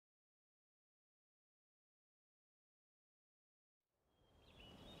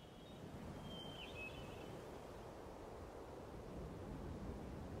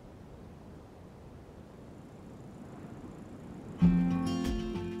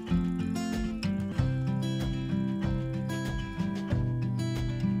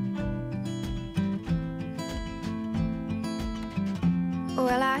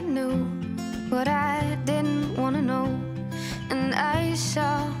Well, I knew what I didn't want to know, and I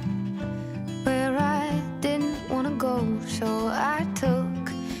saw where I didn't want to go. So I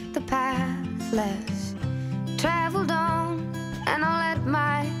took the path less traveled on, and I'll let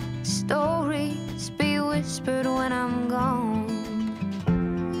my stories be whispered when I'm gone.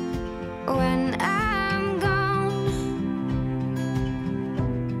 When I'm gone,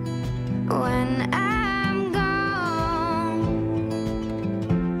 when I'm gone,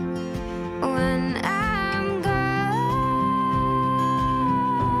 when I'm gone.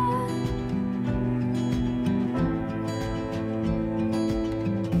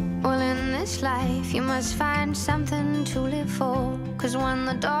 Well, in this life you must find something to live for, 'cause when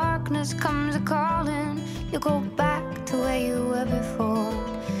the darkness comes a-calling, you go back to where you were before.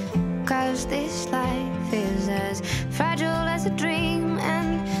 'Cause this life is as fragile as a dream, and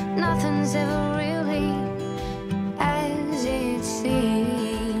nothing's ever really as it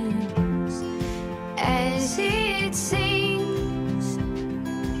seems. As it seems.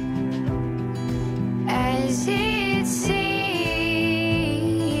 As it seems.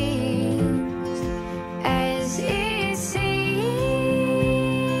 As it seems.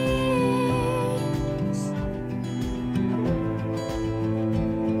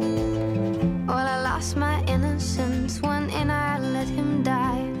 Well, I lost my innocence when I let him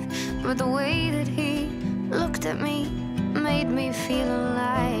dive, but the way that he looked at me made me feel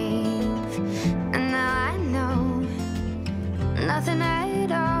alive. And now I know nothing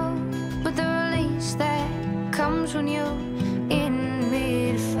at all but the release that comes when you're in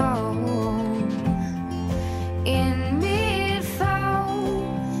mid-fall. In mid-fall.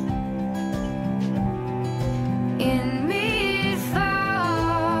 In mid-fall.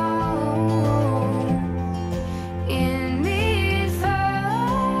 In mid-fall.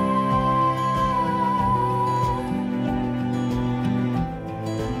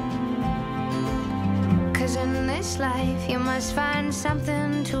 Cause in this life you must find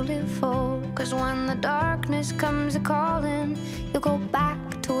something to live for, 'cause when the darkness comes a-calling, you go back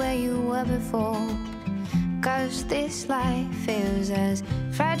to where you were before. 'Cause this life is as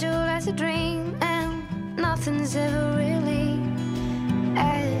fragile as a dream, and nothing's ever really